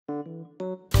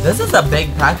This is a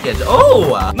big package.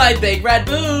 Oh, my big red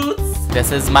boots.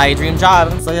 This is my dream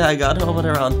job. So yeah, I got home at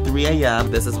around 3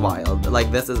 a.m. This is wild.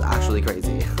 Like, this is actually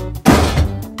crazy.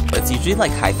 It's usually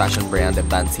like high fashion brand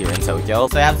events here in Tokyo.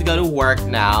 So I have to go to work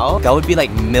now. That would be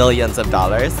like millions of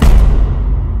dollars.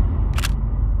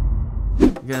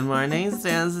 Good morning,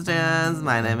 Stans.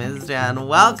 My name is Stan.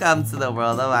 Welcome to the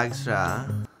world of extra.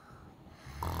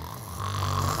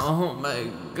 Oh my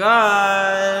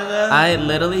god. I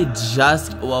literally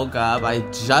just woke up. I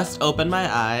just opened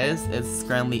my eyes. It's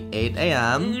currently 8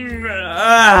 a.m.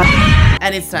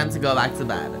 And it's time to go back to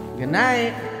bed. Good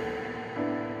night.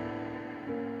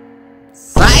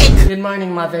 Good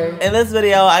morning, mother. In this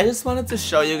video, I just wanted to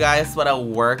show you guys what a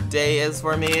work day is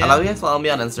for me. A lot of you guys follow me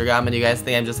on Instagram and you guys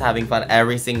think I'm just having fun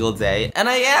every single day. And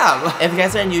I am. If you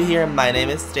guys are new here, my name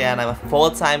is Stan. I'm a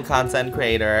full-time content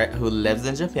creator who lives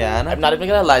in Japan. I'm not even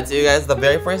gonna lie to you guys. The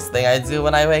very first thing I do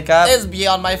when I wake up is be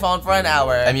on my phone for an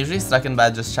hour. I'm usually stuck in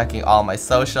bed just checking all my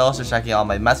socials, just checking all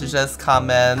my messages,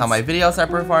 comments, how my videos are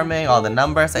performing, all the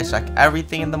numbers. I check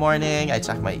everything in the morning. I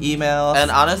check my email. And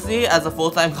honestly, as a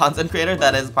full-time content creator,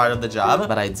 that is part of the job,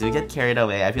 but I do get carried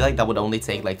away. I feel like that would only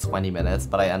take like 20 minutes,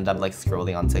 but I end up like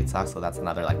scrolling on TikTok, so that's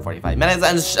another like 45 minutes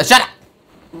and shut up!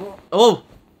 Oh!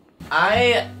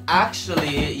 I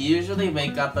actually usually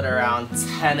wake up at around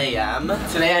 10 a.m.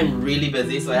 Today I'm really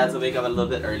busy, so I had to wake up a little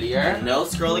bit earlier. No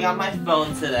scrolling on my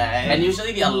phone today. And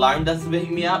usually the alarm doesn't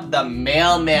wake me up, the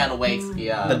mailman wakes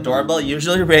me up. The doorbell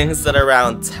usually rings at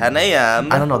around 10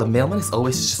 a.m. I don't know, the mailman is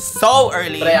always just so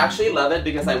early. But I actually love it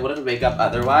because I wouldn't wake up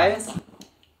otherwise.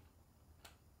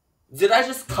 Did I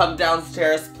just come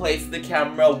downstairs, place the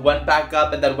camera, went back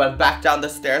up, and then went back down the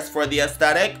stairs for the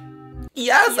aesthetic?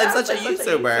 Yes, I'm such a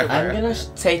YouTuber. I'm gonna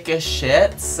take a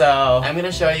shit, so I'm gonna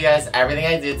show you guys everything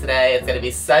I do today. It's gonna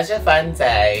be such a fun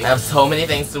day. I have so many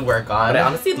things to work on, but I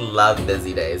honestly love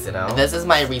busy days, you know? This is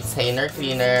my retainer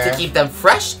cleaner to keep them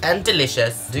fresh and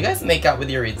delicious. Do you guys make out with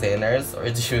your retainers, or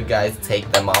do you guys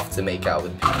take them off to make out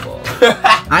with people?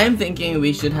 I'm thinking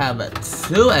we should have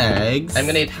 2 eggs. I'm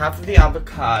gonna eat half of the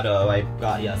avocado I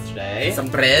got yesterday. Some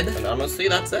bread, and honestly,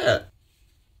 that's it.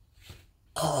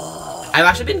 I've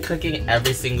actually been cooking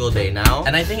every single day now,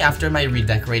 and I think after my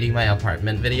redecorating my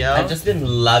apartment video, I've just been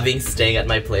loving staying at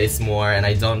my place more, and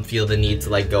I don't feel the need to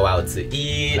like go out to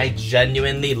eat. I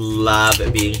genuinely love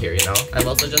being here, you know? I've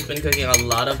also just been cooking a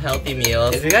lot of healthy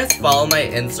meals. If you guys follow my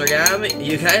Instagram,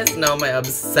 you guys know my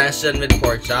obsession with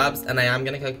pork chops, and I am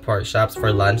gonna cook pork chops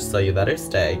for lunch, so you better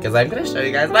stay, because I'm gonna show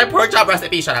you guys my pork chop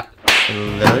recipe. Shut up.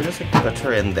 Literally just like put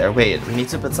her in there. Wait, we need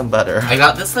to put some butter. I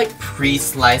got this like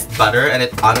pre-sliced butter and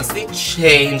it honestly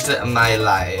changed my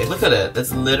life. Look at it.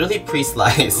 It's literally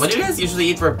pre-sliced. What do you guys usually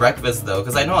eat for breakfast though?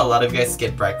 Because I know a lot of you guys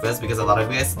skip breakfast because a lot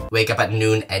of you guys wake up at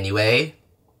noon anyway.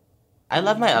 I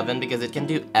love my oven because it can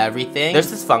do everything. There's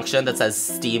this function that says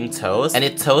steam toast, and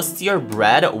it toasts your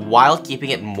bread while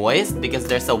keeping it moist because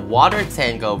there's a water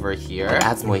tank over here. It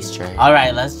adds moisture.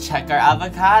 Alright, let's check our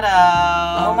avocado.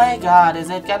 Oh my god, is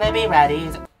it gonna be ready?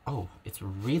 Oh, it's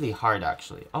really hard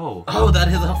actually. Oh, that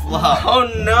is a flop. Oh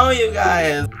no, you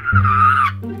guys.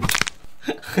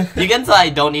 You can tell I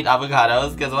don't eat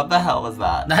avocados because what the hell was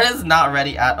that? That is not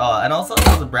ready at all. And also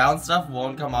the brown stuff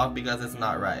won't come off because it's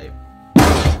not ripe.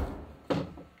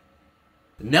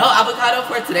 No avocado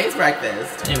for today's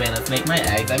breakfast. Anyway, let's make my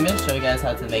eggs. I'm gonna show you guys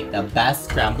how to make the best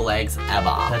scrambled eggs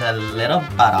ever. Put a little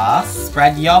butter.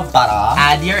 Spread your butter.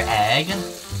 Add your egg.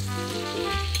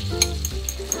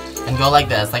 And go like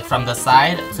this, like from the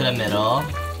side to the middle.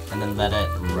 And then let it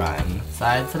run.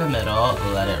 Side to the middle,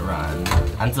 let it run.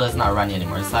 Until it's not running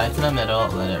anymore. Side to the middle,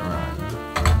 let it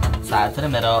run. Side to the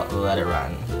middle, let it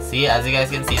run. See, as you guys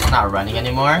can see, it's not running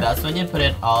anymore. That's when you put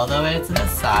it all the way to the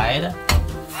side.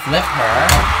 Flip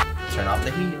her, turn off the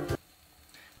heat.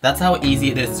 That's how easy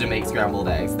it is to make scrambled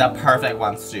eggs. The perfect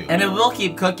ones too. And it will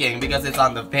keep cooking because it's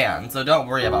on the pan, so don't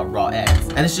worry about raw eggs.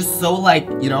 And it's just so like,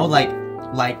 you know, like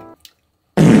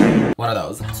one of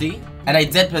those. See? And I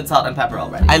did put salt and pepper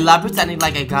already. I love pretending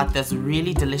like I got this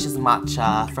really delicious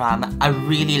matcha from a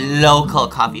really local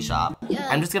coffee shop. Yeah.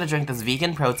 I'm just gonna drink this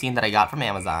vegan protein that I got from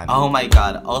Amazon. Oh my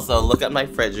god. Also, look at my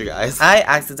fridge, you guys. I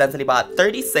accidentally bought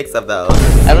 36 of those.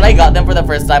 And when I got them for the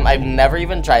first time, I've never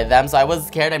even tried them, so I was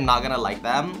scared I'm not gonna like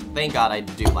them. Thank god I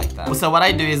do like them. So what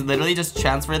I do is literally just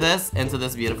transfer this into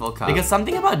this beautiful cup. Because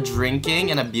something about drinking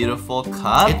in a beautiful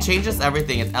cup, it changes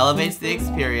everything. It elevates the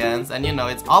experience, and you know,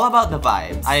 it's all about the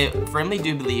vibes. I firmly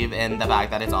do believe in the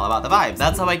fact that it's all about the vibes.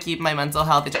 That's how I keep my mental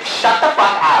health in check. Shut the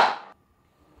fuck up!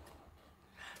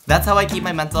 That's how I keep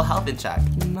my mental health in check.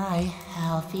 My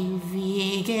healthy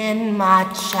vegan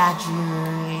matcha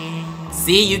drink.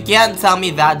 See, you can't tell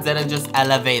me that didn't just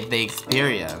elevate the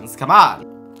experience. Come on.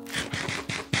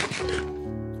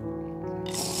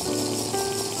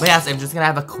 But yes, I'm just gonna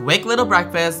have a quick little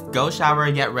breakfast, go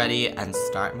shower, get ready, and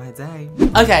start my day.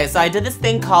 Okay, so I did this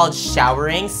thing called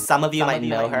showering. Some of you might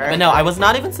know her. But no, I was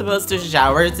not even supposed to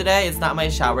shower today. It's not my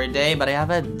shower day, but I have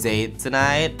a date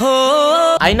tonight.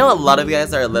 I know a lot of you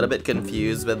guys are a little bit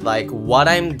confused with like what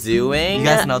I'm doing. You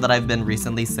guys know that I've been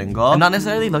recently single. I'm not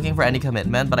necessarily looking for any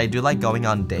commitment, but I do like going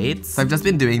on dates. So I've just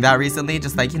been doing that recently,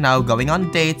 just like, you know, going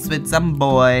on dates with some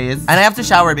boys. And I have to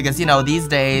shower because, you know, these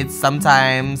dates,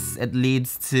 sometimes it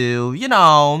leads to, you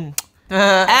know...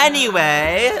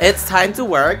 Anyway, it's time to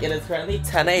work. It is currently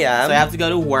 10 a.m. So I have to go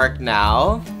to work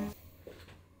now.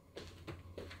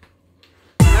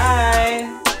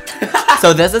 Hi!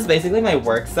 So this is basically my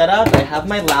work setup. I have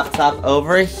my laptop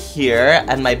over here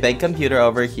and my big computer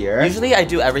over here. Usually I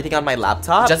do everything on my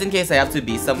laptop. Just in case I have to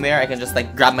be somewhere, I can just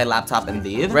like grab my laptop and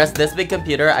leave. Whereas this big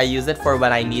computer, I use it for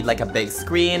when I need like a big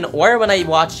screen or when I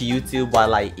watch YouTube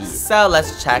while I eat. So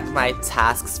let's check my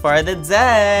tasks for the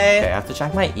day. Okay, I have to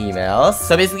check my emails.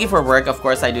 So basically for work, of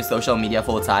course, I do social media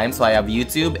full time. So I have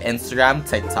YouTube, Instagram,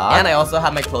 TikTok. And I also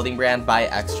have my clothing brand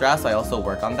LGBTQ. So I also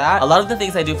work on that. A lot of the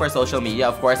things I do for social media,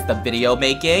 of course, the video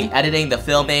making, editing, the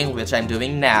filming, which I'm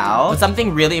doing now. But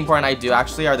something really important I do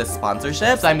actually are the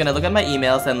sponsorships. So I'm gonna look at my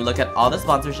emails and look at all the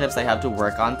sponsorships I have to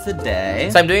work on today.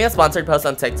 So I'm doing a sponsored post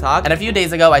on TikTok, and a few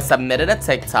days ago I submitted a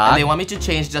TikTok and they want me to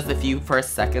change just a few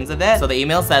first seconds of it. So the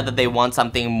email said that they want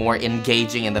something more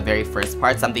engaging in the very first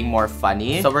part, something more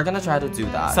funny. So we're gonna try to do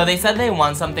that. So they said they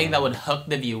want something that would hook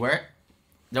the viewer.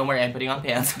 Don't worry, I'm putting on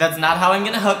pants. That's not how I'm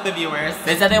gonna hook the viewers.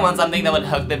 They said they want something that would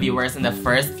hook the viewers in the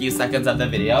first few seconds of the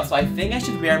video, so I think I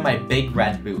should wear my big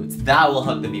red boots. That will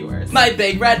hook the viewers. My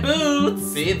big red boots!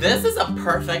 See, this is a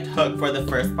perfect hook for the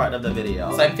first part of the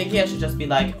video. So I'm thinking I should just be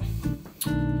like...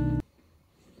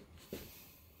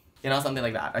 You know, something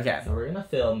like that. Okay, so we're gonna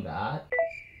film that.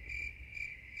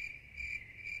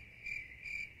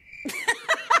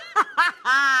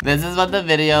 This is what the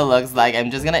video looks like. I'm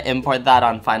just gonna import that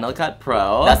on Final Cut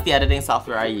Pro. That's the editing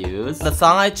software I use. The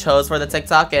song I chose for the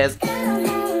TikTok is...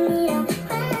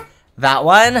 that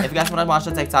one. If you guys want to watch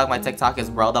the TikTok, my TikTok is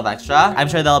worldofxtra. I'm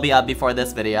sure they'll be up before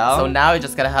this video. So now I'm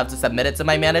just gonna have to submit it to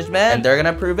my management and they're gonna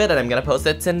approve it and I'm gonna post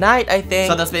it tonight, I think.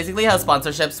 So that's basically how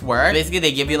sponsorships work. Basically,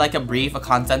 they give you like a brief, a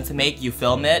content to make, you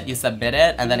film it, you submit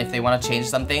it, and then if they want to change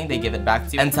something, they give it back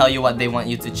to you and tell you what they want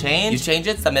you to change. You change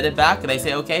it, submit it back, they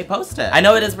say, okay, post it. I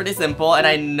know it is pretty simple and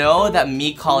I know that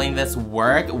me calling this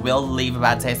work will leave a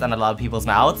bad taste on a lot of people's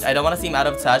mouths. I don't want to seem out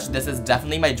of touch. This is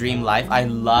definitely my dream life. I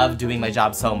love doing my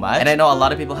job so much. And I know a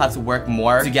lot of people have to work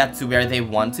more to get to where they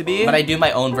want to be, but I do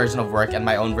my own version of work and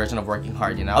my own version of working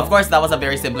hard, you know? Of course, that was a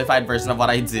very simplified version of what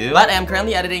I do, but I am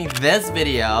currently editing this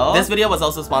video. This video was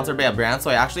also sponsored by a brand, so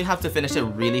I actually have to finish it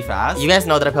really fast. You guys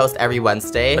know that I post every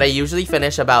Wednesday, but I usually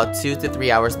finish about 2 to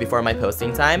 3 hours before my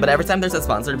posting time. But every time there's a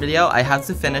sponsored video, I have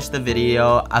to finish the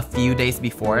video a few days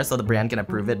before so the brand can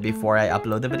approve it before I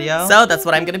upload the video. So that's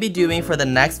what I'm gonna be doing for the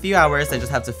next few hours. I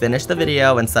just have to finish the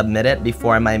video and submit it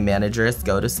before my managers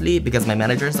go to sleep because my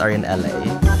managers are in LA.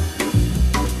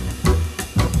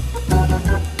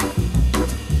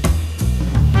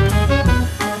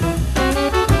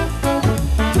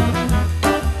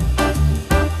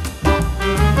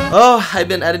 Oh, I've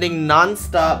been editing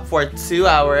non-stop for 2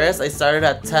 hours. I started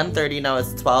at 10:30, now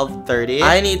it's 12:30.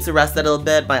 I need to rest a little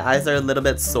bit. My eyes are a little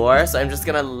bit sore, so I'm just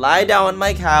gonna lie down on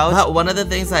my couch. But one of the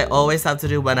things I always have to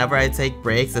do whenever I take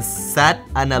breaks is set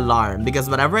an alarm. Because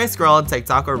whenever I scroll on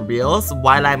TikTok or Reels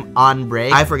while I'm on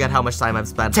break, I forget how much time I've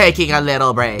spent taking a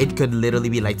little break. It could literally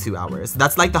be like 2 hours.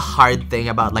 That's like the hard thing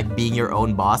about like being your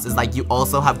own boss, is like you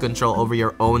also have control over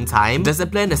your own time.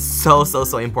 Discipline is so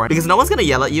important because no one's gonna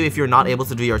yell at you if you're not able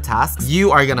to do your tasks.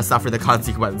 You are gonna suffer the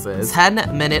consequences.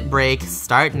 10-minute break,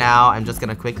 start now. I'm just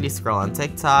gonna quickly scroll on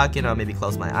TikTok, you know, maybe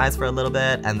close my eyes for a little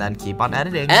bit and then keep on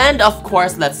editing. And of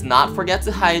course, let's not forget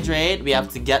to hydrate. We have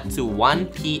to get to 1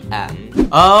 p.m.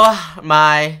 Oh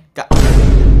my god.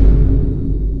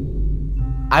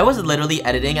 I was literally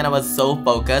editing and I was so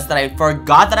focused that I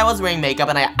forgot that I was wearing makeup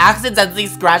and I accidentally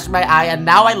scratched my eye and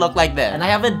now I look like this. And I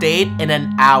have a date in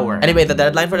an hour. Anyway, the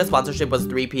deadline for the sponsorship was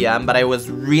 3 p.m. but I was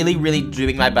really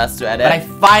doing my best to edit. But I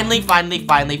finally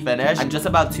finished. I'm just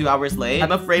about 2 hours late.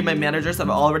 I'm afraid my managers have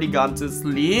already gone to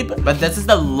sleep. But this is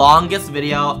the longest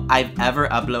video I've ever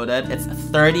uploaded. It's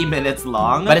 30 minutes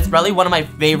long. But it's probably one of my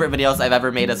favorite videos I've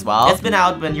ever made as well. It's been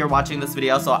out when you're watching this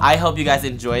video, so I hope you guys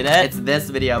enjoyed it. It's this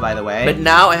video, by the way. But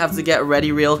now now I have to get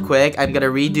ready real quick. I'm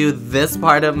gonna redo this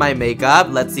part of my makeup.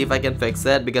 Let's see if I can fix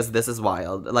it because this is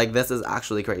wild. Like, this is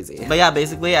actually crazy. But yeah,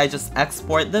 basically I just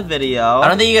export the video. I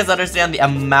don't think you guys understand the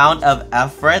amount of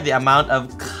effort, the amount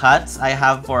of cuts I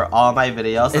have for all my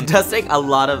videos. It does take a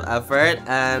lot of effort,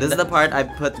 and this is the part I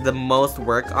put the most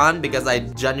work on because I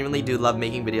genuinely do love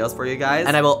making videos for you guys.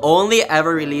 And I will only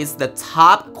ever release the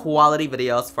top quality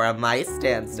videos for my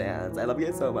stands. I love you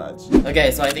guys so much.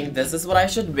 Okay, so I think this is what I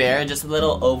should wear. Just a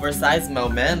little oversized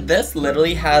moment. This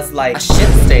literally has like a shit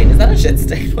stain. Is that a shit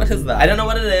stain? What is that? I don't know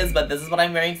what it is, but this is what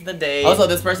I'm wearing to the day. Also,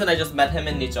 this person, I just met him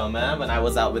in Nichome when I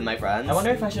was out with my friends. I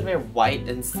wonder if I should wear white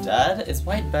instead. Is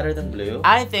white better than blue?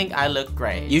 I think I look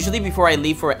great. Usually before I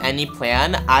leave for any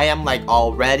plan, I am like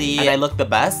all ready and I look the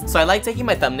best. So I like taking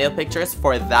my thumbnail pictures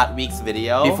for that week's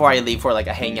video before I leave for like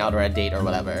a hangout or a date or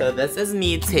whatever. So this is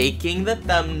me taking the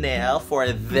thumbnail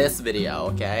for this video,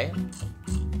 okay?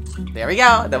 There we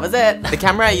go, that was it. The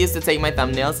camera I used to take my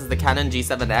thumbnails is the Canon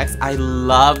G7X. I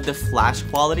love the flash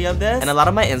quality of this, and a lot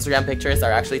of my Instagram pictures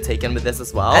are actually taken with this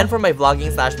as well. And for my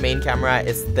vlogging slash main camera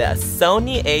is the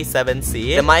Sony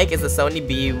A7C. The mic is the Sony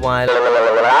B1,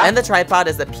 and the tripod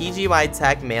is the PGY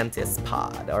Tech Mantis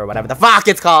Pod, or whatever the fuck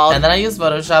it's called. And then I use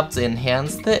Photoshop to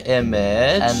enhance the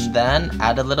image, and then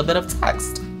add a little bit of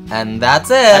text. And that's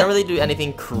it. I don't really do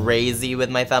anything crazy with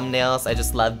my thumbnails. I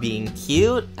just love being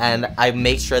cute, and I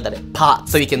make sure that it pops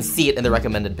so you can see it in the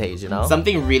recommended page, you know?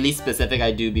 Something really specific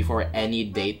I do before any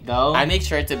date though, I make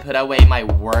sure to put away my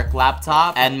work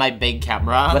laptop and my big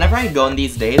camera. Whenever I go on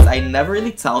these dates, I never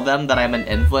really tell them that I'm an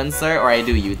influencer or I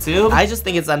do YouTube. I just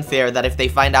think it's unfair that if they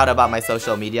find out about my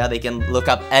social media, they can look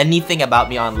up anything about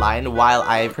me online while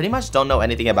I pretty much don't know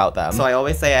anything about them. So I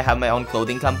always say I have my own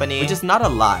clothing company, which is not a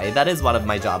lie. That is one of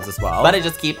my jobs as well. But I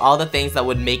just keep all the things that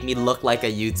would make me look like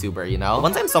a YouTuber, you know?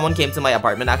 One time someone came to my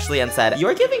apartment actually and said,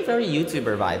 "You're giving very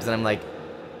YouTuber vibes," and I'm like,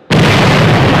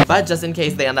 but just in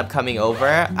case they end up coming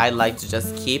over, I like to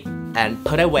just keep and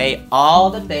put away all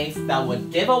the things that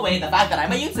would give away the fact that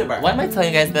I'm a YouTuber. Why am I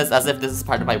telling you guys this as if this is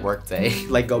part of my work day?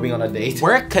 Like going on a date.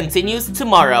 Work continues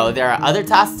tomorrow. There are other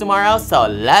tasks tomorrow, so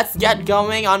let's get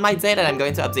going on my date, and I'm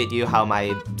going to update you how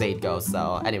my date goes.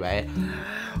 So anyway,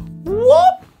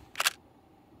 whoop!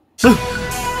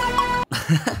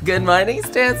 Good morning,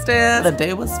 Stan. The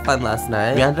day was fun last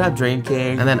night. We ended up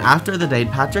drinking, and then after the date,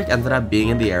 Patrick ended up being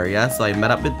in the area, so I met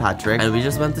up with Patrick, and we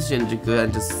just went to Shinjuku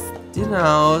and just, you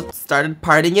know, started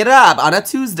partying it up on a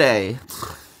Tuesday.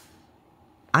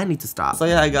 I need to stop. So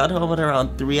yeah, I got home at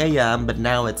around 3 AM, but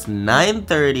now it's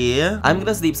 9:30. I'm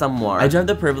gonna sleep some more. I do have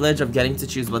the privilege of getting to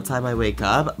choose what time I wake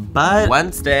up, but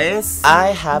Wednesdays,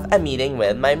 I have a meeting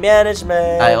with my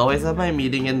management. I always have my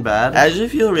meeting in bed. I actually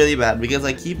feel really bad because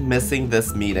I keep missing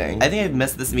this meeting. I think I've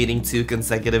missed this meeting 2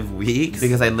 consecutive weeks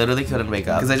because I literally couldn't wake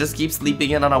up. Because I just keep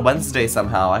sleeping in on a Wednesday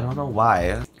somehow. I don't know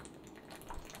why.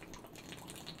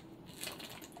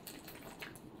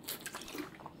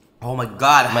 Oh my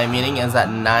god, my meeting is at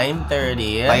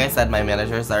 9:30. Like I said, my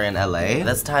managers are in LA.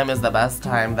 This time is the best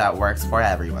time that works for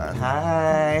everyone.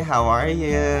 Hi, how are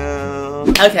you?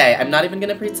 Okay, I'm not even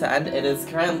gonna pretend. It is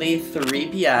currently 3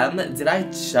 PM. Did I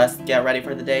just get ready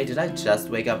for the day? Did I just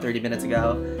wake up 30 minutes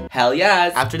ago? Hell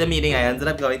yes! After the meeting, I ended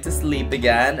up going to sleep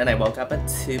again, and I woke up at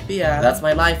 2 PM. That's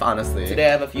my life, honestly. Today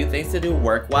I have a few things to do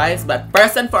work-wise, but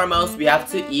first and foremost, we have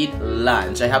to eat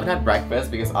lunch. I haven't had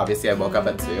breakfast because obviously I woke up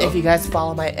at 2. If you guys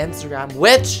follow my Instagram,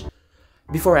 which,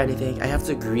 before anything, I have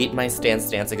to greet my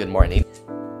Stans a good morning.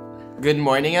 Good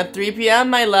morning at 3 PM,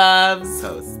 my loves.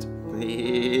 Toast.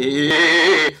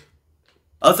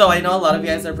 Also, I know a lot of you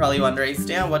guys are probably wondering,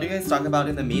 Stan, what do you guys talk about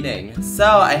in the meeting? So,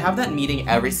 I have that meeting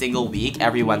every single week,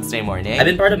 every Wednesday morning. I've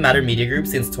been part of Matter Media Group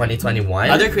since 2021.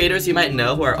 Other creators you might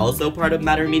know who are also part of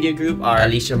Matter Media Group are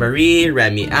Alicia Marie,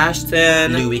 Remy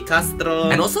Ashton, Louis Castro,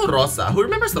 and also Rosa. Who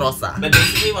remembers Rosa? But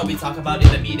basically what we talk about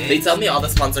in the meeting, they tell me all the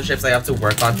sponsorships I have to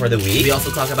work on for the week. We also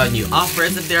talk about new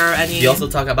offers if there are any. We also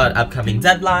talk about upcoming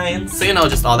deadlines. So you know,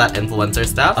 just all that influencer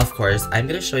stuff. Of course, I'm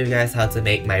gonna show you guys how to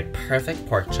make my perfect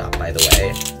pork chop, by the way.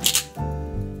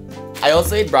 I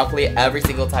also eat broccoli every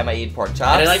single time I eat pork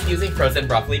chops. And I like using frozen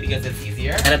broccoli because it's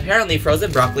easier. And apparently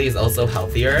frozen broccoli is also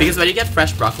healthier because when you get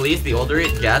fresh broccoli, the older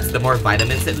it gets, the more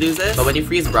vitamins it loses. But when you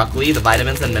freeze broccoli, the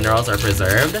vitamins and minerals are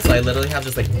preserved. So I literally have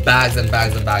just like bags and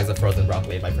bags and bags of frozen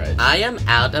broccoli in my fridge. I am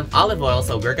out of olive oil,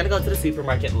 so we're gonna go to the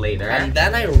supermarket later. And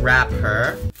then I wrap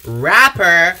her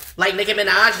like Nicki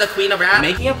Minaj, the queen of rap.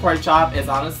 Making a pork chop is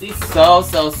honestly so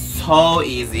so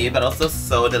easy, but also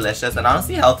so delicious and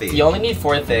honestly healthy. You only need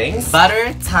 4 things: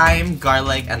 butter, thyme,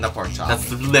 garlic, and the pork chop.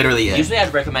 That's literally it. Usually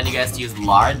I'd recommend you guys to use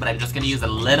lard, but I'm just gonna use a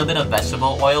little bit of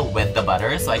vegetable oil with the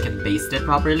butter so I can baste it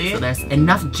properly. So there's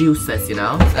enough juices, you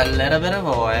know? A little bit of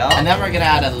oil. And then we're gonna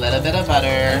add a little bit of butter.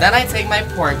 And then I take my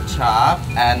pork chop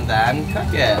and then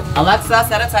cook it. Alexa,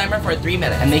 set a timer for 3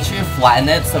 minutes. And make sure you flatten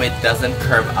it so it doesn't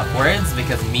curve upwards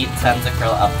because meat tends to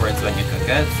curl upwards when you cook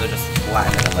it. So just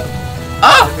flatten it a little.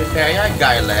 Oh! Prepare your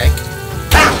garlic.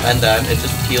 And then it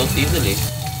just peels easily.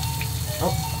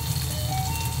 Oh.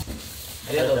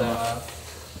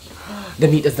 The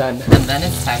meat is done. And then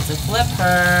it's time to flip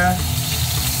her.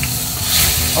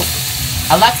 Oh.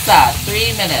 Alexa,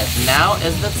 3 minutes. Now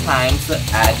is the time to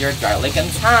add your garlic and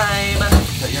thyme.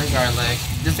 Put your garlic.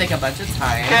 Just take a bunch of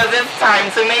thyme. Because it's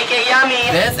time to make it yummy.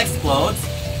 This explodes,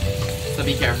 so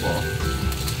be careful.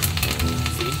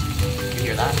 See? You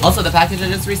hear that? Also, the package I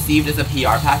just received is a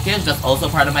PR package. That's also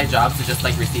part of my job to just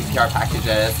like receive PR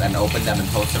packages and open them and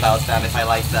post about them if I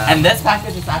like them. And this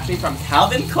package is actually from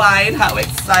Calvin Klein. How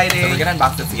exciting! So we're gonna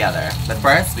unbox it together. But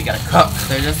first, we gotta cook.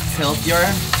 So just tilt your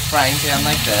frying pan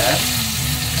like this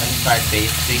and start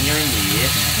basting your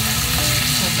meat.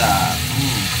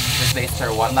 Just baste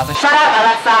her one level. Shut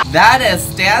up, Alexa! That is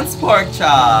Stan's pork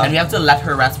chop. And we have to let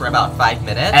her rest for about 5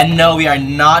 minutes. And no, we are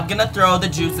not gonna throw the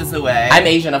juices away. I'm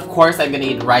Asian, of course I'm gonna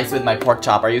eat rice with my pork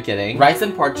chop. Are you kidding? Rice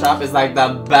and pork chop is like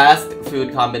the best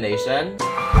food combination.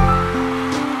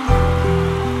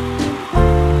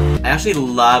 I actually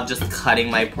love just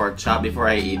cutting my pork chop before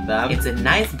I eat them. It's in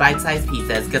nice bite-sized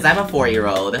pieces because I'm a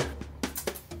 4-year-old.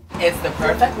 It's the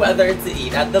perfect weather to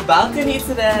eat at the balcony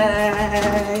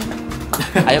today.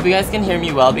 I hope you guys can hear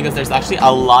me well because there's actually a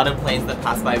lot of planes that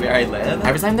pass by where I live.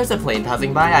 Every time there's a plane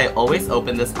passing by, I always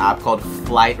open this app called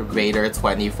Flight Radar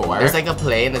 24. There's like a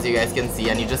plane, as you guys can see,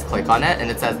 and you just click on it and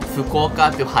it says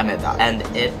Fukuoka to Haneda. And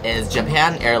it is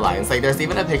Japan Airlines. Like there's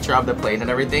even a picture of the plane and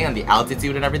everything and the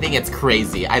altitude and everything. It's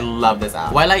crazy. I love this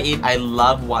app. While I eat, I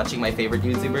love watching my favorite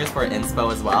YouTubers for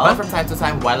inspo as well. But from time to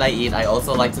time, while I eat, I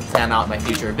also like to plan out my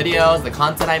future videos, the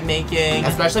content I'm making.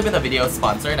 Especially when the video is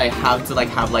sponsored, I have to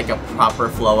have a proper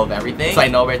flow of everything so I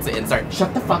know where to insert.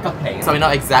 Shut the fuck up, Payne. So I know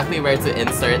exactly where to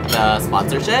insert the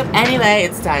sponsorship. Anyway,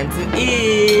 it's time to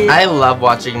eat. I love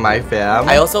watching my fam.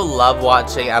 I also love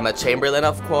watching Emma Chamberlain,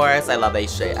 of course. I love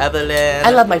Aisha Evelyn.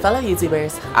 I love my fellow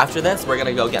YouTubers. After this, we're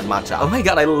gonna go get matcha. Oh my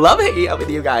god, I love hanging out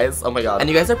with you guys. Oh my god. And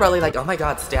you guys are probably like, oh my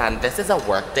god, Stan, this is a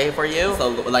work day for you.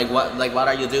 So what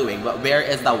are you doing? But where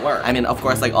is the work? I mean, of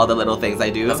course, all the little things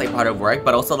I do, that's part of work,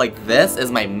 but also this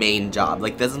is my main job.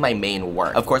 This is my main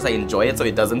work. Of course, I enjoy it, so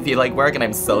it doesn't feel like work, and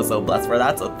I'm so blessed for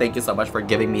that. So thank you so much for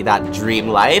giving me that dream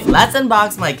life. Let's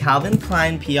unbox my Calvin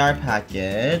Klein PR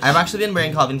package. I've actually been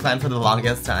wearing Calvin Klein for the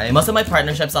longest time. Most of my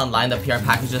partnerships online, the PR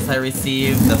packages I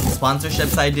receive, the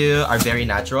sponsorships I do are very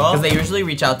natural because they usually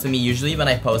reach out to me usually when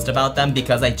I post about them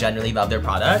because I genuinely love their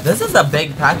product. This is a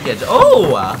big package.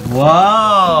 Oh!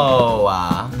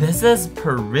 Whoa! This is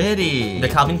pretty. The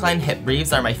Calvin Klein hip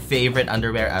briefs are my favorite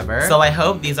underwear ever. So I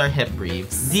hope these are hip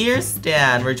briefs. Dear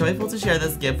Stan, we're joyful to share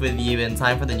this gift with you in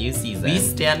time for the new season. We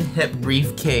stand Hip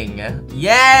Brief King.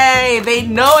 Yay! They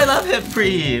know I love hip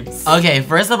briefs. Okay,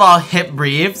 first of all, hip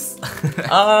briefs.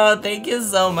 Oh, thank you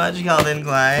so much, Calvin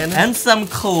Klein. And some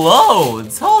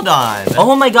clothes. Hold on.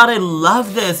 Oh my god, I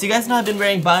love this. You guys know I've been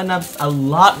wearing button-ups a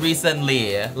lot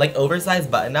recently. Like oversized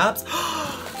button-ups.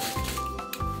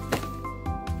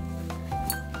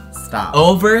 Stop.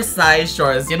 Oversized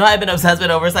shorts. You know I've been obsessed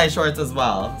with oversized shorts as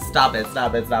well. Stop it,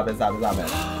 stop it, stop it, stop it, stop it.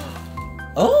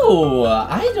 Oh,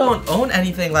 I don't own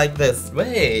anything like this.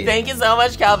 Wait. Thank you so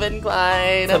much, Calvin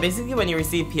Klein. So basically, when you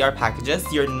receive PR packages,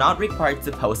 you're not required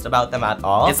to post about them at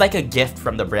all. It's like a gift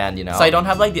from the brand, you know? So I don't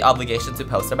have the obligation to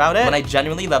post about it. When I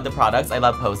genuinely love the products, I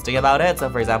love posting about it. So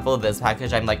for example, this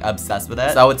package, I'm obsessed with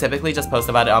it. So I would typically just post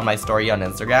about it on my story on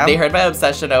Instagram. They heard my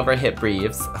obsession over hip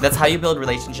briefs. That's how you build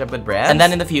relationship with brands. And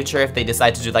then in the future, if they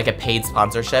decide to do a paid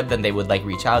sponsorship, then they would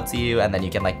reach out to you and then you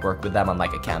can work with them on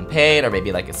a campaign or maybe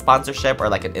a sponsorship or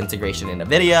an integration in a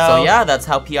video. So yeah, that's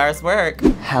how PRs work.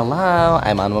 Hello,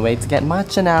 I'm on my way to get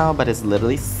matcha now, but it's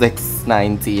literally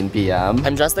 6:19 p.m.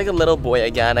 I'm dressed like a little boy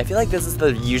again. I feel like this is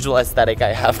the usual aesthetic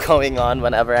I have going on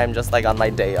whenever I'm just on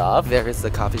my day off. There is the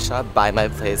coffee shop by my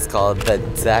place called the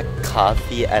Deck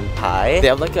Coffee and Pie. They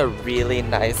have a really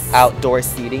nice outdoor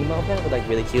seating moment with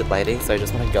really cute lighting, so I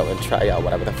just want to go and try out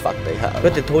whatever the fuck they have.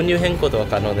 But the豆乳変更とか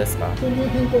可能ですか？豆乳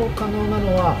変更可能な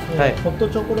のは、ホット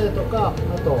チョコレートか、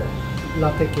あとラ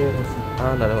テ系です。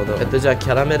あ、なるほど。じゃあキ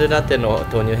ャラメルラテの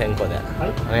豆乳変更で。はい。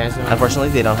お願いします。Unfortunately,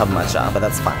 they don't have matcha, but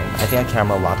that's fine. I think a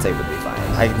caramel latte would be fine.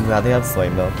 I'm glad they have soy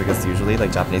milk because usually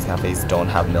like Japanese cafes don't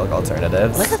have milk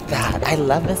alternatives. Look at that. I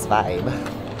love this vibe.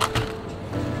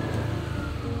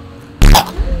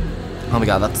 Oh my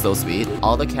god, that's so sweet.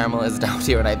 All the caramel is down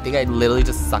here and I think I literally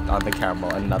just sucked on the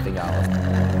caramel and nothing else.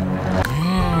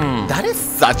 That is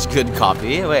such good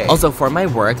coffee. Wait. Also, for my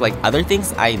work, like other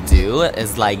things I do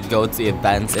is like go to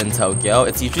events in Tokyo.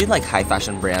 It's usually like high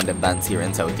fashion brand events here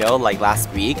in Tokyo. Like last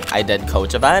week, I did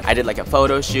Coach event. I did like a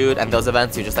photo shoot, and those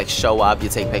events you just like show up, you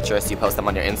take pictures, you post them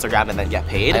on your Instagram, and then get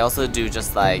paid. I also do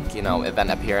just like, you know, event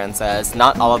appearances.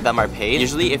 Not all of them are paid.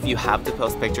 Usually, if you have to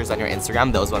post pictures on your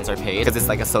Instagram, those ones are paid because it's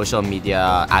like a social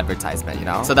media advertisement, you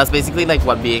know? So that's basically like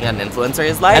what being an influencer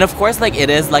is like. And of course, like it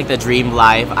is like the dream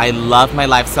life. I love my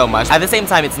life so much. At the same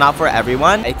time, it's not for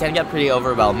everyone. It can get pretty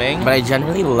overwhelming, but I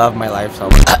generally love my life so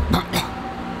much.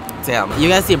 Damn. You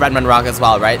guys see Redman Rock as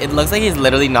well, right? It looks like he's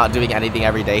literally not doing anything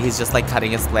every day. He's just like cutting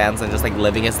his plants and just like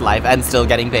living his life and still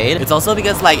getting paid. It's also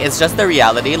because like it's just the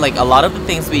reality. Like a lot of the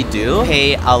things we do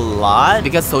pay a lot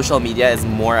because social media is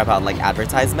more about like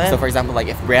advertisement. So for example, like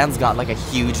if brands got like a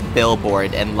huge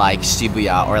billboard in like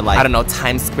Shibuya or like, I don't know,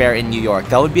 Times Square in New York,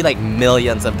 that would be like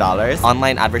millions of dollars.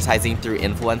 Online advertising through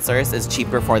influencers is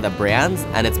cheaper for the brands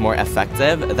and it's more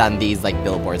effective than these like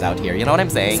billboards out here. You know what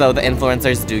I'm saying? So the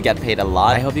influencers do get paid a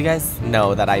lot. I hope you guys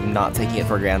know that I'm not taking it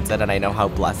for granted and I know how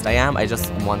blessed I am. I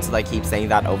just want to like keep saying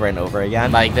that over and over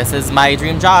again. Like this is my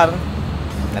dream job.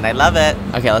 And I love it.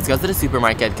 Okay, let's go to the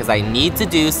supermarket because I need to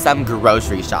do some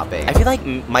grocery shopping. I feel like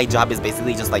my job is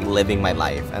basically just like living my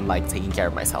life and like taking care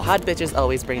of myself. Hot bitches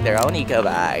always bring their own eco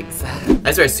bags.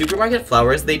 I swear, supermarket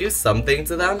flowers, they do something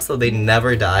to them so they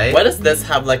never die. Why does this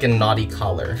have like a naughty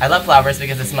color? I love flowers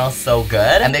because it smells so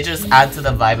good and they just add to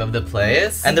the vibe of the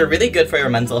place. And they're really good for your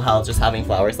mental health, just having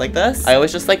flowers like this. I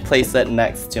always just like place it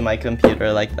next to my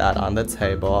computer like that on the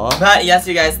table. But yes,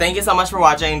 you guys, thank you so much for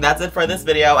watching. That's it for this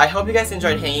video. I hope you guys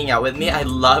enjoyed hanging out with me. I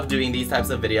love doing these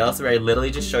types of videos where I literally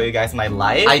just show you guys my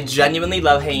life. I genuinely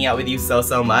love hanging out with you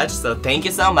so much. So thank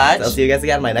you so much. I'll see you guys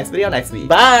again in my next video next week.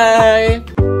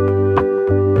 Bye!